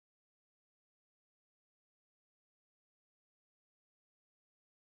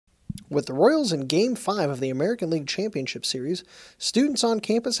With the Royals in Game 5 of the American League Championship Series, students on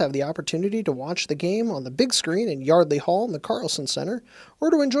campus have the opportunity to watch the game on the big screen in Yardley Hall in the Carlson Center,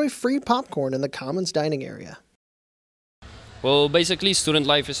 or to enjoy free popcorn in the Commons dining area. Well, basically, student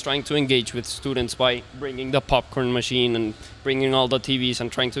life is trying to engage with students by bringing the popcorn machine and bringing all the TVs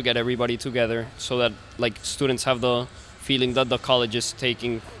and trying to get everybody together so that students have the feeling that the college is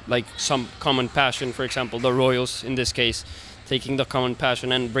taking some common passion. For example, the Royals in this case, taking the common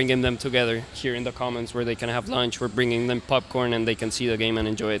passion and bringing them together here in the Commons where they can have lunch. We're bringing them popcorn and they can see the game and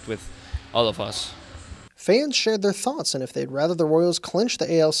enjoy it with all of us. Fans shared their thoughts on if they'd rather the Royals clinch the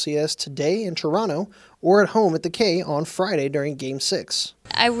ALCS today in Toronto or at home at the K on Friday during Game 6.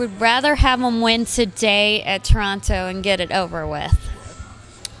 I would rather have them win today at Toronto and get it over with.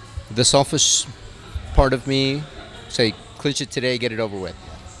 The selfish part of me say clinch it today, get it over with.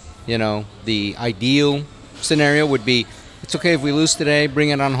 You know, the ideal scenario would be it's okay if we lose today, bring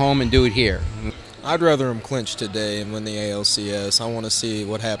it on home and do it here. I'd rather them clinch today and win the ALCS. I want to see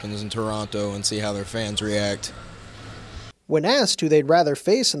what happens in Toronto and see how their fans react. When asked who they'd rather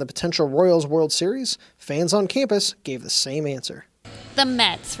face in the potential Royals World Series, fans on campus gave the same answer. The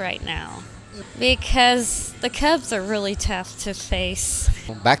Mets right now, because the Cubs are really tough to face.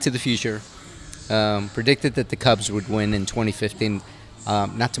 Back to the Future predicted that the Cubs would win in 2015,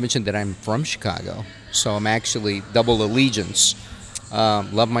 not to mention that I'm from Chicago, so I'm actually double allegiance.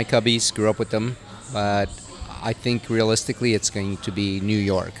 Love my Cubbies, grew up with them, but I think realistically it's going to be New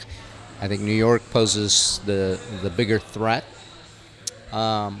York. I think New York poses the bigger threat.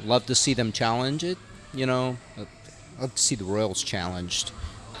 Love to see them challenge it, you know. Love to see the Royals challenged.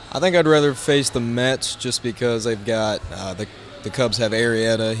 I think I'd rather face the Mets just because they've got the Cubs have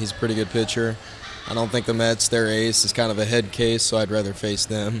Arrieta. He's a pretty good pitcher. I don't think the Mets, their ace, is kind of a head case, so I'd rather face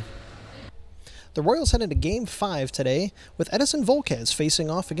them. The Royals head into Game 5 today with Edison Volquez facing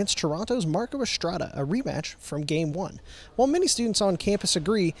off against Toronto's Marco Estrada, a rematch from Game 1. While many students on campus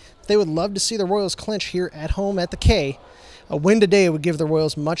agree they would love to see the Royals clinch here at home at the K, a win today would give the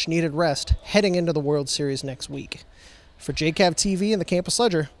Royals much-needed rest heading into the World Series next week. For JCAV-TV and the Campus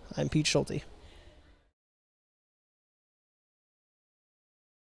Ledger, I'm Pete Schulte.